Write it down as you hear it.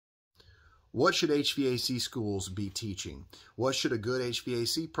What should HVAC schools be teaching? What should a good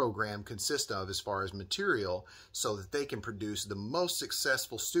HVAC program consist of as far as material so that they can produce the most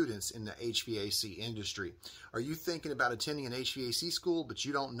successful students in the HVAC industry? Are you thinking about attending an HVAC school but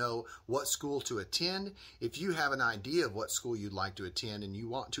you don't know what school to attend? If you have an idea of what school you'd like to attend and you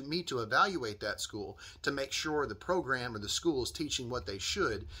want me to evaluate that school to make sure the program or the school is teaching what they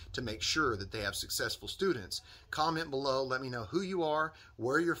should to make sure that they have successful students, comment below, let me know who you are,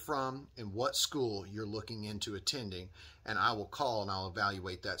 where you're from, and what school you're looking into attending, and I will call and I'll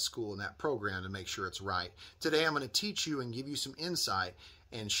evaluate that school and that program to make sure it's right. Today I'm going to teach you and give you some insight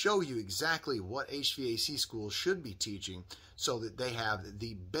and show you exactly what HVAC schools should be teaching so that they have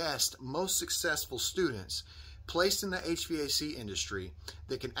the best, most successful students placed in the HVAC industry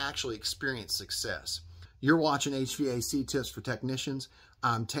that can actually experience success. You're watching HVAC Tips for Technicians.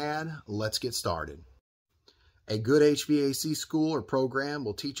 I'm Tad. Let's get started. A good HVAC school or program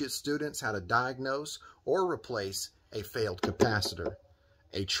will teach its students how to diagnose or replace a failed capacitor,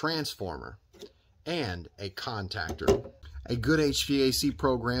 a transformer, and a contactor. A good HVAC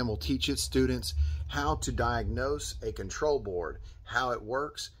program will teach its students how to diagnose a control board, how it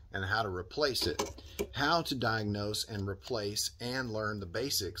works, and how to replace it, how to diagnose and replace and learn the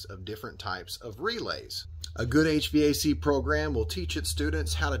basics of different types of relays. A good HVAC program will teach its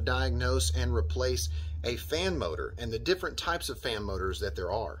students how to diagnose and replace a fan motor and the different types of fan motors that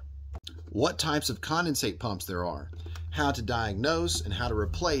there are, what types of condensate pumps there are, how to diagnose and how to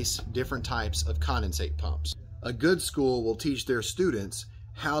replace different types of condensate pumps. A good school will teach their students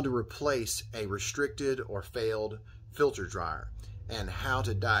how to replace a restricted or failed filter dryer and how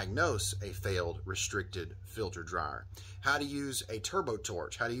to diagnose a failed restricted filter dryer, how to use a turbo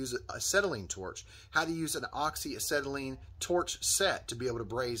torch, how to use a acetylene torch, how to use an oxyacetylene torch set to be able to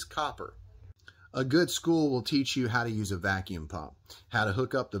braze copper. A good school will teach you how to use a vacuum pump, how to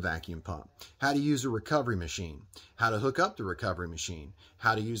hook up the vacuum pump, how to use a recovery machine, how to hook up the recovery machine,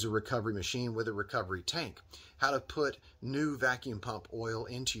 how to use a recovery machine with a recovery tank, how to put new vacuum pump oil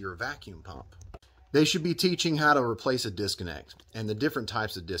into your vacuum pump. They should be teaching how to replace a disconnect and the different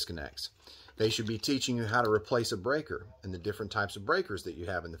types of disconnects. They should be teaching you how to replace a breaker and the different types of breakers that you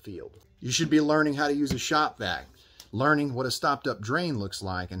have in the field. You should be learning how to use a shop vac, learning what a stopped up drain looks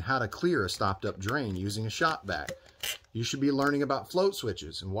like and how to clear a stopped up drain using a shop vac. You should be learning about float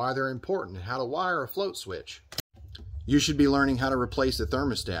switches and why they're important and how to wire a float switch. You should be learning how to replace a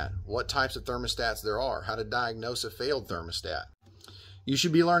thermostat, what types of thermostats there are, how to diagnose a failed thermostat. You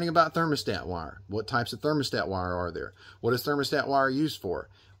should be learning about thermostat wire. What types of thermostat wire are there? What is thermostat wire used for?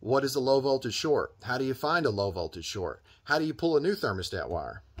 What is a low voltage short? How do you find a low voltage short? How do you pull a new thermostat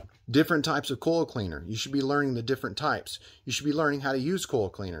wire? Different types of coil cleaner. You should be learning the different types. You should be learning how to use coil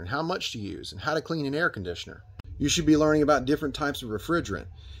cleaner and how much to use and how to clean an air conditioner. You should be learning about different types of refrigerant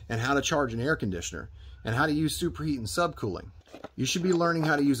and how to charge an air conditioner and how to use superheat and subcooling. You should be learning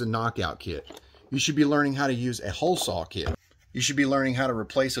how to use a knockout kit. You should be learning how to use a hole saw kit. You should be learning how to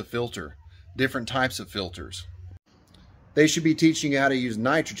replace a filter, different types of filters. They should be teaching you how to use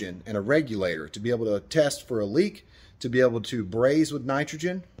nitrogen and a regulator to be able to test for a leak, to be able to braze with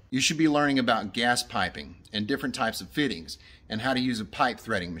nitrogen. You should be learning about gas piping and different types of fittings and how to use a pipe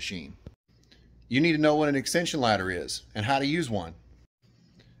threading machine. You need to know what an extension ladder is and how to use one.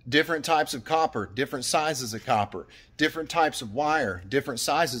 Different types of copper, different sizes of copper, different types of wire, different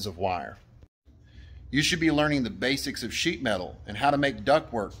sizes of wire. You should be learning the basics of sheet metal and how to make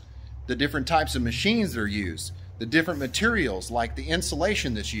ductwork, the different types of machines that are used, the different materials like the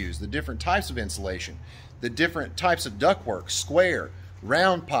insulation that's used, the different types of insulation, the different types of ductwork, square,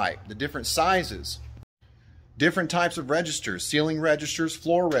 round pipe, the different sizes, different types of registers, ceiling registers,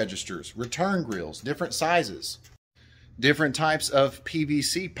 floor registers, return grills, different sizes, different types of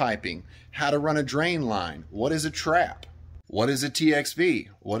PVC piping, how to run a drain line, what is a trap, what is a TXV,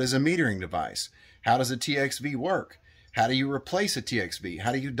 what is a metering device, how does a TXV work? How do you replace a TXV?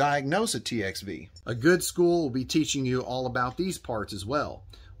 How do you diagnose a TXV? A good school will be teaching you all about these parts as well.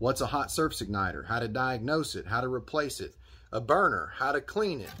 What's a hot surface igniter? How to diagnose it? How to replace it? A burner? How to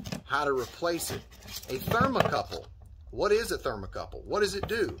clean it? How to replace it? A thermocouple? What is a thermocouple? What does it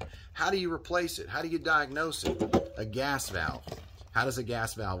do? How do you replace it? How do you diagnose it? A gas valve? How does a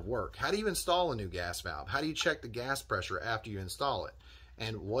gas valve work? How do you install a new gas valve? How do you check the gas pressure after you install it?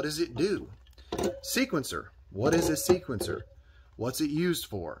 And what does it do? Sequencer. What is a sequencer? What's it used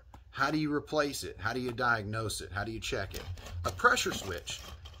for? How do you replace it? How do you diagnose it? How do you check it? A pressure switch.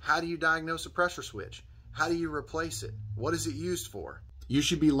 How do you diagnose a pressure switch? How do you replace it? What is it used for? You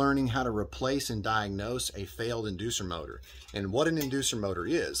should be learning how to replace and diagnose a failed inducer motor and what an inducer motor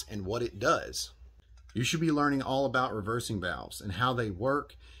is and what it does. You should be learning all about reversing valves and how they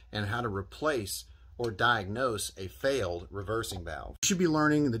work and how to replace or diagnose a failed reversing valve. You should be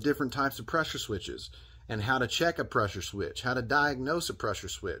learning the different types of pressure switches and how to check a pressure switch, how to diagnose a pressure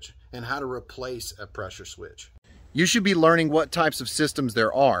switch, and how to replace a pressure switch. You should be learning what types of systems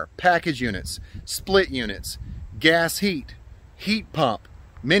there are: package units, split units, gas heat, heat pump,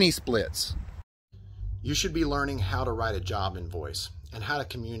 mini splits. You should be learning how to write a job invoice and how to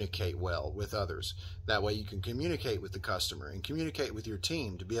communicate well with others. That way you can communicate with the customer and communicate with your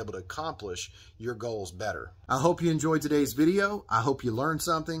team to be able to accomplish your goals better. I hope you enjoyed today's video. I hope you learned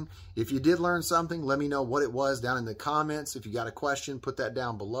something. If you did learn something, let me know what it was down in the comments. If you got a question, put that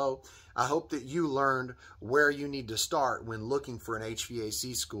down below. I hope that you learned where you need to start when looking for an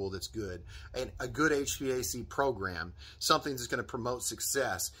HVAC school that's good, and a good HVAC program, something that's going to promote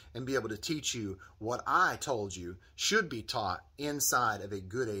success and be able to teach you what I told you should be taught inside of a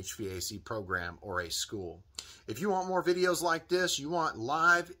good HVAC program or a school. If you want more videos like this, you want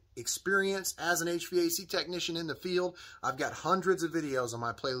live experience as an HVAC technician in the field, I've got hundreds of videos on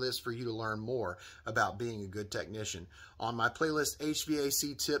my playlist for you to learn more about being a good technician. On my playlist,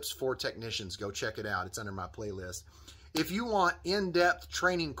 HVAC Tips for Technicians, go check it out. It's under my playlist. If you want in-depth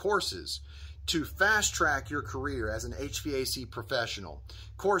training courses to fast-track your career as an HVAC professional,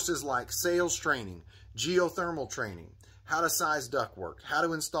 courses like sales training, geothermal training, how to size ductwork, how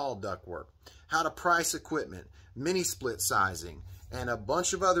to install ductwork, how to price equipment, mini split sizing, and a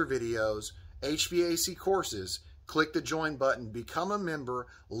bunch of other videos, HVAC courses, click the join button, become a member,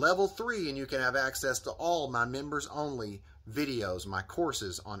 level 3, and you can have access to all my members only videos, my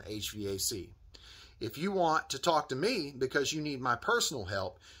courses on HVAC. If you want to talk to me because you need my personal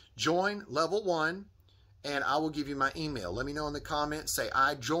help, join level 1 and I will give you my email. Let me know in the comments, say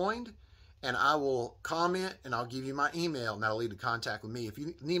I joined, and I will comment and I'll give you my email and that'll lead to contact with me. If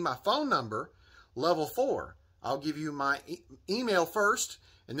you need my phone number, level 4, I'll give you my email first,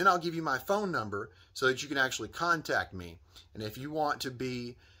 and then I'll give you my phone number so that you can actually contact me. And if you want to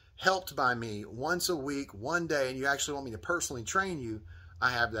be helped by me once a week, one day, and you actually want me to personally train you,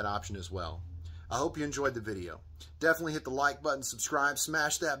 I have that option as well. I hope you enjoyed the video. Definitely hit the like button, subscribe,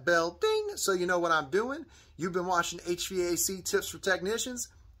 smash that bell, ding, so you know what I'm doing. You've been watching HVAC Tips for Technicians.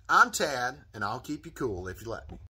 I'm Tad, and I'll keep you cool if you let me.